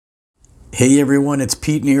Hey everyone, it's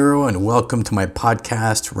Pete Nero, and welcome to my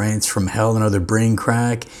podcast, Rants from Hell and Other Brain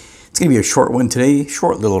Crack. It's going to be a short one today,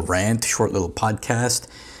 short little rant, short little podcast.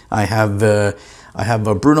 I have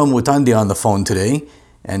Bruno Mutandi on the phone today,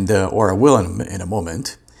 and or I will in a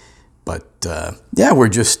moment. But yeah, we're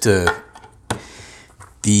just the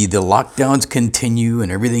lockdowns continue and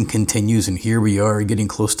everything continues, and here we are getting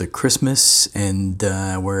close to Christmas, and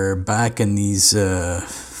we're back in these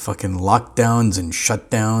fucking lockdowns and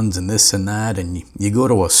shutdowns and this and that, and you go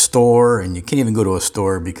to a store and you can't even go to a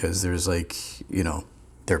store because there's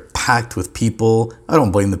they're packed with people. I don't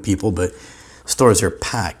blame the people, but stores are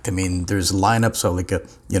packed. I mean, there's lineups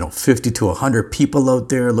of 50 to 100 people out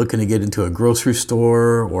there looking to get into a grocery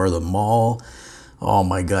store or the mall. Oh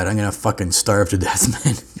my God, I'm gonna fucking starve to death,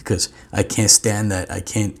 man, because I can't stand that.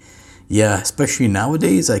 Especially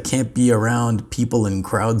nowadays, I can't be around people in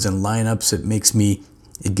crowds and lineups.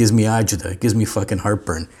 It gives me agita, it gives me fucking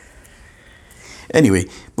heartburn. Anyway,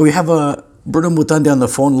 but we have Bruno Mutande on the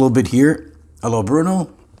phone a little bit here. Hello,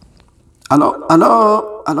 Bruno.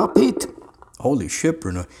 Hello, Pete. Holy shit,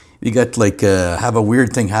 Bruno. We got have a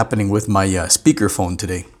weird thing happening with my speakerphone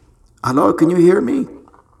today. Hello, can you hear me?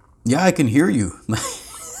 Yeah, I can hear you.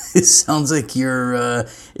 It sounds like you're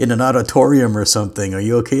in an auditorium or something. Are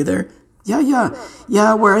you okay there?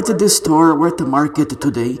 Yeah, we're at the store, we're at the market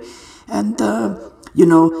today. And,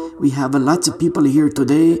 we have lots of people here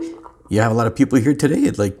today. You have a lot of people here today,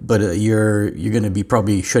 but you're going to be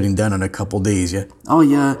probably shutting down in a couple days, yeah? Oh,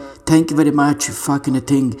 yeah, thank you very much, fucking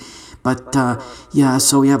thing. But,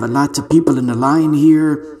 so we have lots of people in the line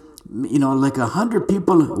here. 100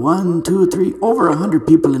 people, 1, 2, 3, over 100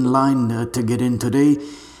 people in line to get in today.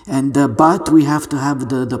 And but we have to have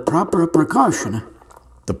the proper precaution.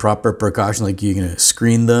 The proper precaution, like you're going to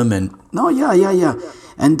screen them and... No, yeah.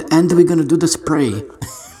 And we're going to do the spray.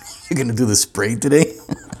 You're going to do the spray today?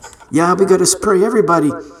 Yeah, we got to spray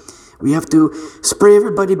everybody. We have to spray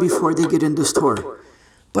everybody before they get in the store.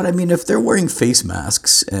 But I mean, if they're wearing face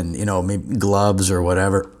masks and, maybe gloves or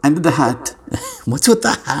whatever. And the hat. What's with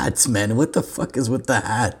the hats, man? What the fuck is with the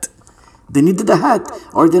hat? They need the hat,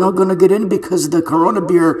 or they're not going to get in because the Corona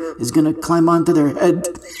beer is going to climb onto their head.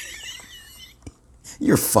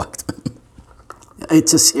 You're fucked.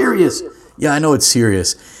 It's a serious. Yeah, I know it's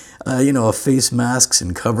serious. Face masks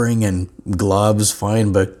and covering and gloves,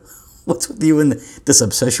 fine, but what's with you and this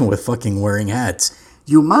obsession with fucking wearing hats?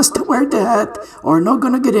 You must wear the hat or not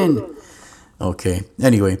gonna get in. Okay,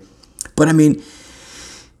 anyway. But I mean,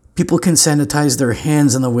 people can sanitize their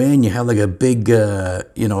hands on the way, and you have like a big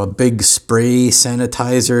spray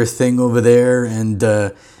sanitizer thing over there, and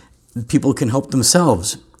people can help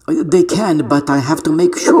themselves. They can, but I have to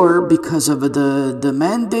make sure because of the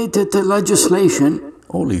mandated legislation.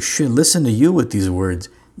 Holy shit, listen to you with these words.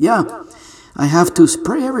 Yeah, I have to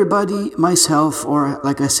spray everybody myself, or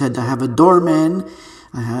like I said, I have a doorman.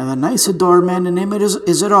 I have a nice doorman, the name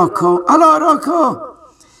is Rocco. Hello, Rocco!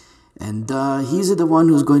 And he's the one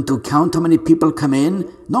who's going to count how many people come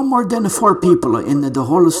in. No more than 4 people in the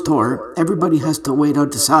whole store. Everybody has to wait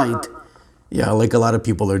outside. Yeah, like a lot of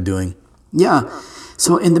people are doing. Yeah,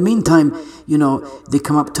 so in the meantime, they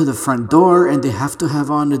come up to the front door and they have to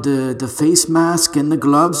have on the face mask and the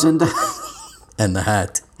gloves and the... and the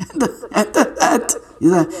hat. and the hat.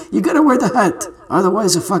 Yeah, you gotta wear the hat,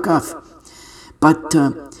 otherwise fuck off. But,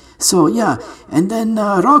 and then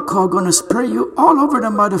Rocco gonna spray you all over the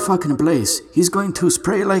motherfucking place. He's going to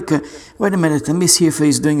spray wait a minute, let me see if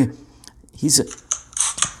he's doing it.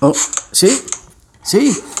 Oh, see?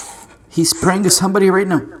 He's spraying somebody right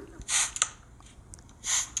now.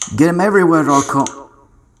 Get him everywhere, Rocco.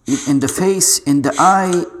 In the face, in the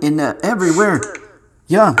eye, everywhere.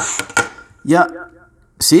 Yeah.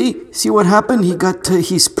 See what happened?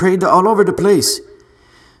 He sprayed all over the place.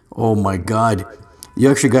 Oh my God. You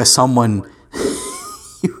actually got someone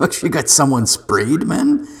sprayed,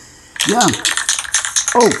 man? Yeah.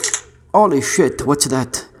 Oh, holy shit, what's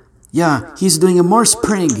that? Yeah, he's doing more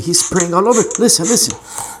spraying. He's spraying all over. Listen.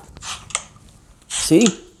 See?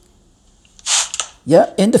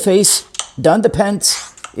 Yeah, in the face, down the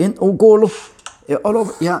pants, in all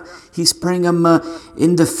over. Yeah, he's spraying them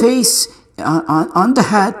in the face, on the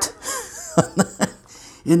hat,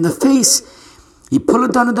 in the face. He pull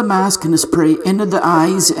it down to the mask and spray into the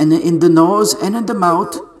eyes and in the nose and in the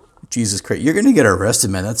mouth. Jesus Christ, you're gonna get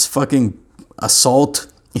arrested, man. That's fucking assault.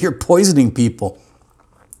 You're poisoning people.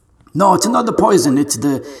 No, it's not the poison, it's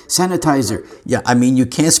the sanitizer. Yeah, I mean, you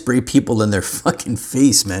can't spray people in their fucking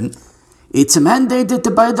face, man. It's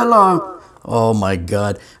mandated by the law. Oh my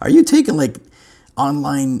God. Are you taking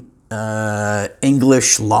online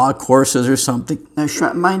English law courses or something?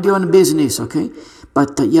 Mind your own business, okay?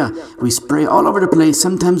 But yeah, we spray all over the place.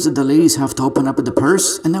 Sometimes the ladies have to open up the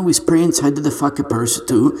purse, and then we spray inside of the fucking purse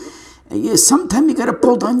too. Yeah, sometimes you gotta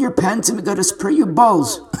pull down your pants and we gotta spray your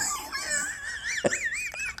balls.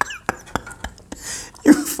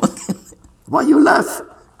 You're fucking... Why you laugh?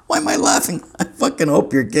 Why am I laughing? I fucking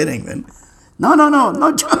hope you're kidding, man. No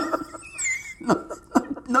joke.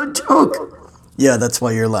 No joke. Yeah, that's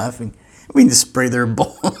why you're laughing. We need to spray their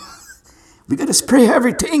ball. We gotta spray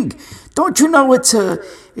everything. Don't you know it's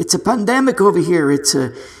a pandemic over here? It's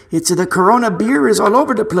the Corona beer is all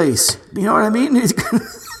over the place. You know what I mean?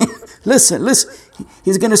 Listen.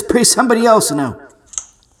 He's gonna spray somebody else now.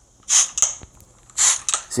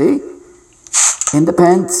 See? In the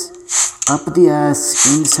pants, up the ass,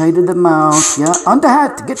 inside of the mouth. Yeah, on the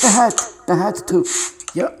hat. Get the hat too.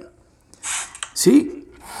 Yeah. See?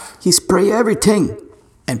 He spray everything.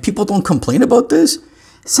 And people don't complain about this?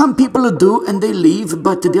 Some people do and they leave,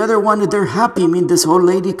 but the other one, they're happy. I mean, this old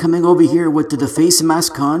lady coming over here with the face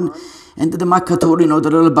mask on and the makatori, the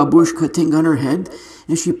little babushka thing on her head,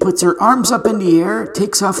 and she puts her arms up in the air,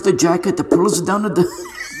 takes off the jacket, pulls down the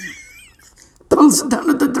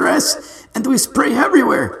dress, and we spray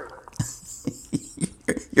everywhere.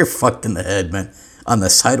 You're fucked in the head, man. On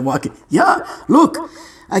the sidewalk? Yeah, look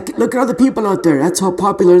at all the people out there. That's how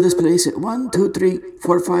popular this place is. 1, 2, 3,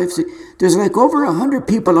 4, 5, 6. There's like over 100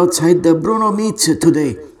 people outside the Bruno Meats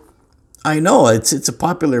today. I know, it's a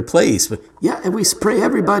popular place, but... Yeah, and we spray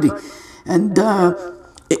everybody. And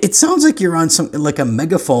it sounds like you're on like a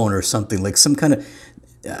megaphone or something, like some kind of...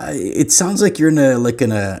 it sounds like you're in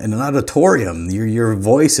an auditorium. Your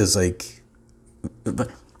voice is like...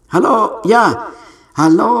 Hello, yeah.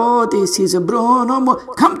 Hello, this is Bruno.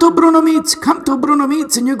 Come to Bruno Meats,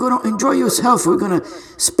 and you're going to enjoy yourself. We're going to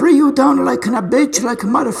spray you down like a bitch, like a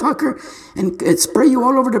motherfucker, and spray you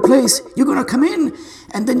all over the place. You're going to come in,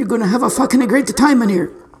 and then you're going to have a fucking great time in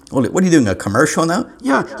here. What are you doing, a commercial now?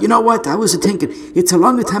 Yeah, you know what? I was thinking, it's a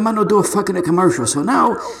long time I don't do a fucking commercial. So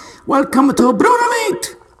now, welcome to Bruno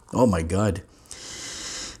Meat. Oh my God.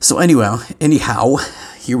 So anyhow,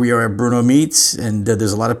 here we are at Bruno Meats, and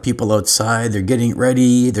there's a lot of people outside. They're getting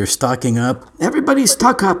ready. They're stocking up. Everybody's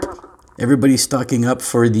stock up. Everybody's stocking up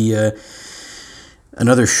for the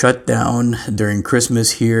another shutdown during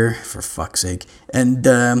Christmas here, for fuck's sake. And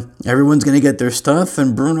everyone's going to get their stuff,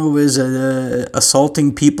 and Bruno is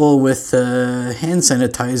assaulting people with hand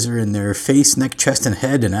sanitizer in their face, neck, chest, and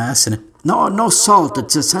head, and ass. And No salt.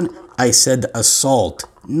 I said assault.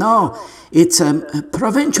 No, it's a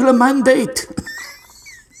provincial mandate.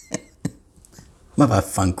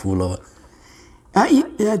 Mavafanculo.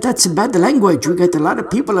 Yeah, that's bad language. We get a lot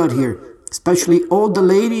of people out here, especially older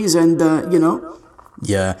ladies and,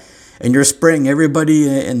 Yeah, and you're spraying everybody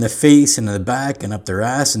in the face and in the back and up their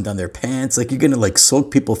ass and down their pants. Like you're going to like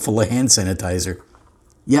soak people full of hand sanitizer.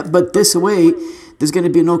 Yeah, but this way, there's going to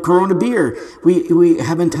be no Corona beer. We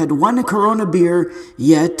haven't had one Corona beer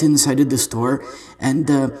yet inside of the store. And,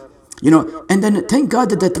 and then thank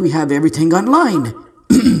God that we have everything online.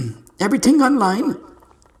 Everything online.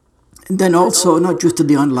 And then also, not just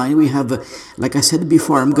the online, we have, like I said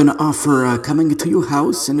before, I'm going to offer coming to your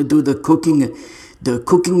house and do the cooking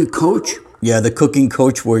coach. Yeah, the cooking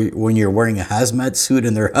coach when you're wearing a hazmat suit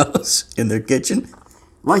in their house, in their kitchen.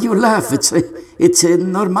 Why you laugh? It's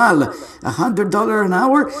normal, $100 an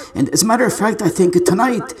hour. And as a matter of fact, I think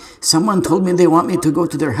tonight someone told me they want me to go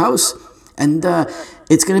to their house, and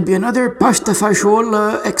it's going to be another pasta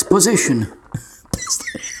fagioli exposition.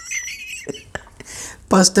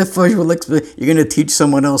 Pasta fagioli. You're going to teach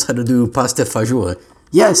someone else how to do pasta fagioli.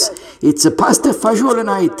 Yes, it's a pasta fagioli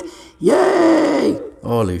night. Yay!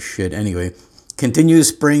 Holy shit. Anyway, continue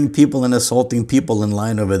spraying people and assaulting people in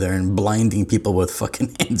line over there and blinding people with fucking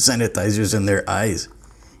hand sanitizers in their eyes.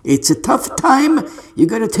 It's a tough time. You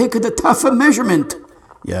got to take the tough measurement.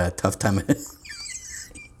 Yeah, tough time.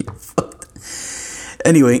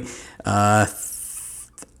 Anyway, I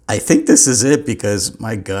think this is it because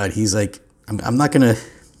my God, he's like, I'm not gonna.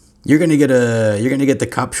 You're gonna get the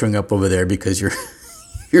cop showing up over there because you're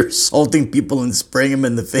assaulting people and spraying them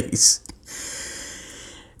in the face.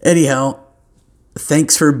 Anyhow,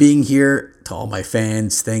 thanks for being here to all my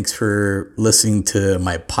fans. Thanks for listening to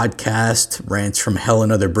my podcast, Rants from Hell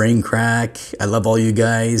and Other Brain Crack. I love all you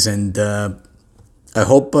guys, and I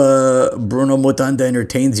hope Bruno Mutanda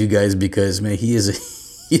entertains you guys because, man, he's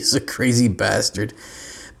a crazy bastard.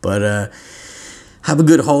 But have a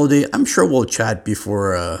good holiday. I'm sure we'll chat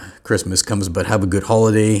before Christmas comes, but have a good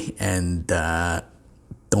holiday. And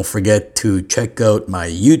don't forget to check out my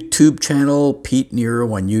YouTube channel, Pete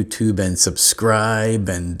Nero on YouTube, and subscribe.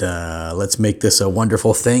 And let's make this a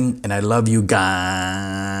wonderful thing. And I love you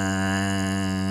guys.